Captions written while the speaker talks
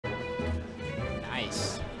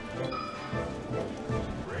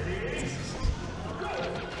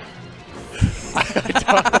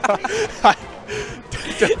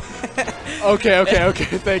Okay.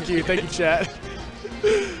 Thank you, chat.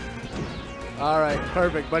 All right,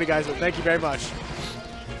 perfect, buddy, guys. Well, thank you very much.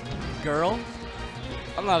 Girl?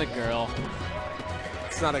 I'm not a girl.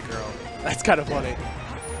 It's not a girl. That's kind of funny.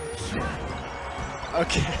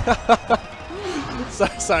 Okay.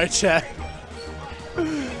 Sorry, chat.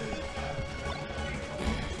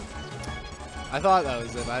 I thought that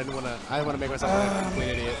was it. I didn't want to make myself a complete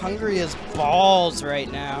idiot. Hungry as balls right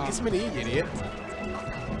now. Get something to eat, you idiot.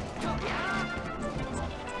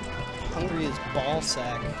 Hungry as ball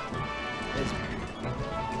sack. I'm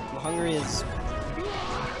hungry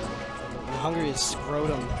as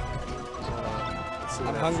scrotum.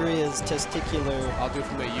 I'm hungry as testicular. I'll do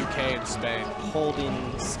from the UK and Spain.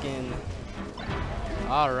 Holding skin.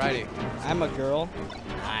 Alrighty. I'm a girl.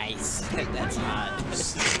 Nice. That's hot.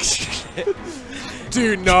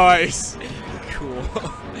 Dude, nice. Cool.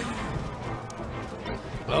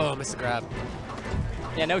 Oh, missed the grab.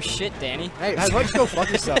 Yeah, no shit, Danny. Hey, why don't you go fuck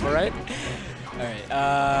yourself, alright?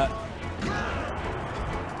 Alright,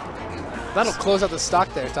 that'll close out the stock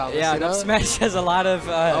there, Thomas. yeah, you know? up smash has a lot of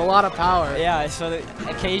power. Yeah, so that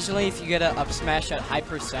occasionally if you get an up smash at high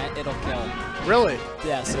percent, it'll kill. Really?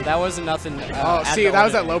 Yeah, so that wasn't nothing. Oh, see, that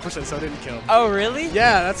was at low percent, so it didn't kill. Oh, really?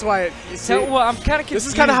 Yeah, that's why. So, well, I'm kind of confused. This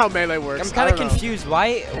is kind of how Melee works. I'm kind of confused.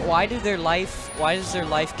 Why does their life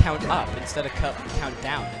count up instead of count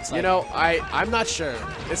down? It's like, you know, I'm not sure.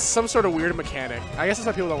 It's some sort of weird mechanic. I guess that's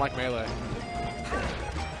why people don't like Melee.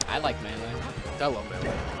 I like Melee. I love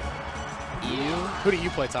Melee. You? Who do you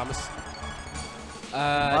play, Thomas? Oh,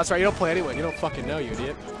 that's right. You don't play anyone. You don't fucking know, you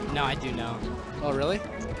idiot. No, I do know. Oh, really?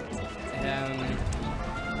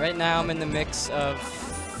 Right now I'm in the mix of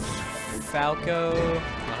Falco,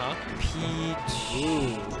 Peach.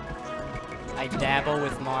 Ooh. I dabble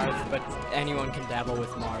with Marth, but anyone can dabble with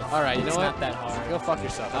Marth. All right, you know it's what? Not that hard. Go fuck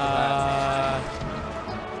yourself.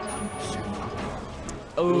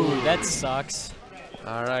 Oh, that sucks.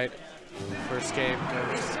 All right. First game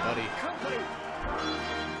versus Buddy.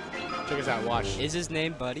 Check us out. Watch. Is his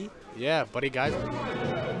name Buddy? Yeah, Buddy Guysman.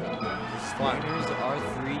 Here's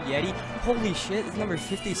R3 Yeti. Holy shit, it's number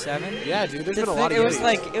 57. Yeah, dude, there's been a lot of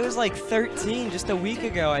Yetis. It was like 13 just a week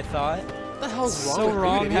ago, I thought. What the hell's wrong? So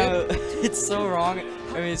wrong how it's so wrong. I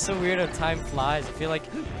mean, it's so weird how time flies. I feel like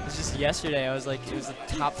it was just yesterday. I was like, it was the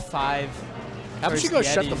top 5. How about you go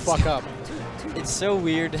shut the fuck up? It's so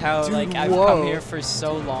weird how dude, like I've come here for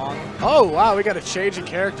so long. Oh wow, we got a change in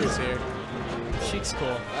characters here. Sheik's cool.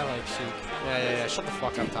 I like Sheik. Yeah. Shut the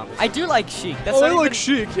fuck up, Thomas. I do like Sheik. That's I like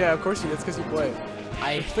Sheik. Yeah, of course you do. That's because you play.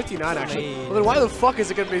 I 59 actually. Well then why the fuck is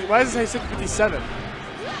it gonna be? Why does it say 57?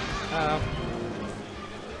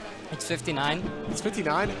 It's 59. It's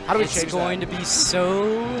 59. How do we change that? It's going to be so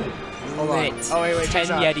lit. Oh wait, 10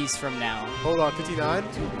 Yetis from now. Hold on, 59.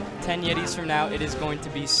 10 Yetis from now, it is going to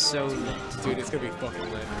be so lit. Dude, it's gonna be fucking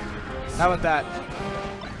lit. How about that?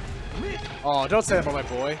 Oh, don't say that about my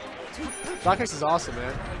boy. Blackhex is awesome,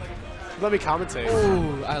 man. Let me commentate.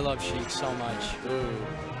 Ooh, I love Sheik so much. Ooh.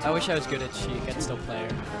 I wish I was good at Sheik. I'd still play her.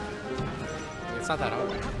 It's not that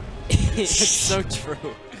hard. It's so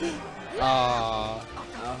true.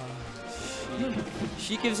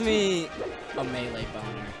 She gives me a melee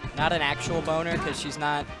boner. Not an actual boner, because she's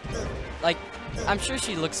not... Like, I'm sure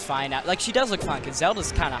she looks fine. Like, she does look fine, because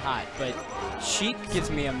Zelda's kind of hot, but Sheik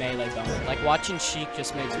gives me a melee boner. Like, watching Sheik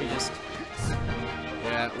just makes me just...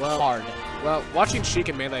 Yeah, well... hard. Well, watching Sheik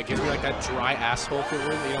and Melee gives me, like, that dry asshole feeling,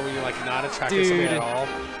 you know, when you're, like, not attracted to something at all.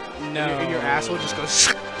 No. And your asshole just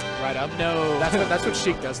goes right up. No. That's what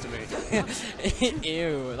Sheik does to me.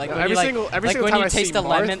 Ew. Like, no, when every single when time you taste a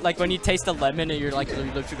lemon, like, when you taste a lemon and you're, like,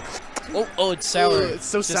 oh, it's sour. It's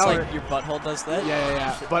so just sour. Like, your butthole does that?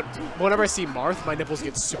 Yeah. But whenever I see Marth, my nipples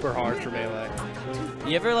get super hard for Melee.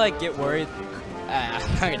 You ever, like, get worried... I'm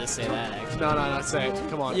not gonna say that, actually. No, say it.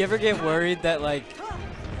 Come on. You ever get worried that, like...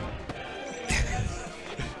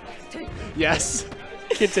 Yes.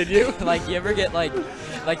 Continue. Like, you ever get, like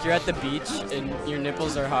you're at the beach and your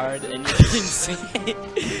nipples are hard and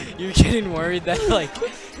you're getting worried that, like,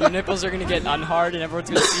 your nipples are gonna get unhard and everyone's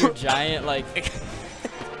gonna see your giant, like...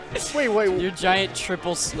 Wait. Your giant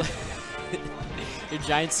your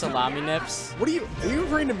giant salami nips. Are you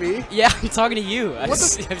referring to me? Yeah, I'm talking to you.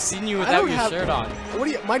 I've seen you without your shirt on.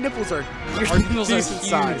 My nipples are decent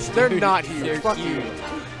size. They're not huge. They're Fuck huge.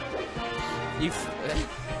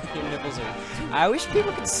 Your nipples are... I wish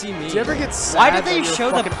people could see me. Do you ever get sad? Why do they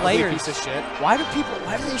show the players? Piece of shit? Why do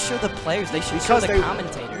they show the players? They should show the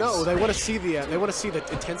commentators. No, they want to see the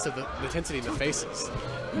intensity in the faces.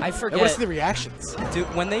 I forget. They want to see the reactions.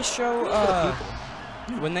 Dude, when they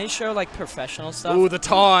show like professional stuff. Ooh, the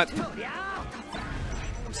taunt.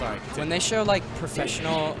 I'm sorry. When they show like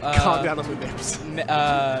professional Calm down on the nips.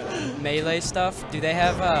 melee stuff, do they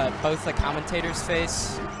have both the commentator's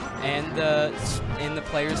face and the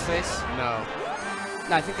player's face? No.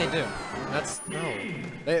 No, I think they do. That's no.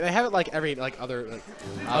 They have it like every other. Like,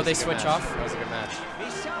 oh, they switch off. That was a good match.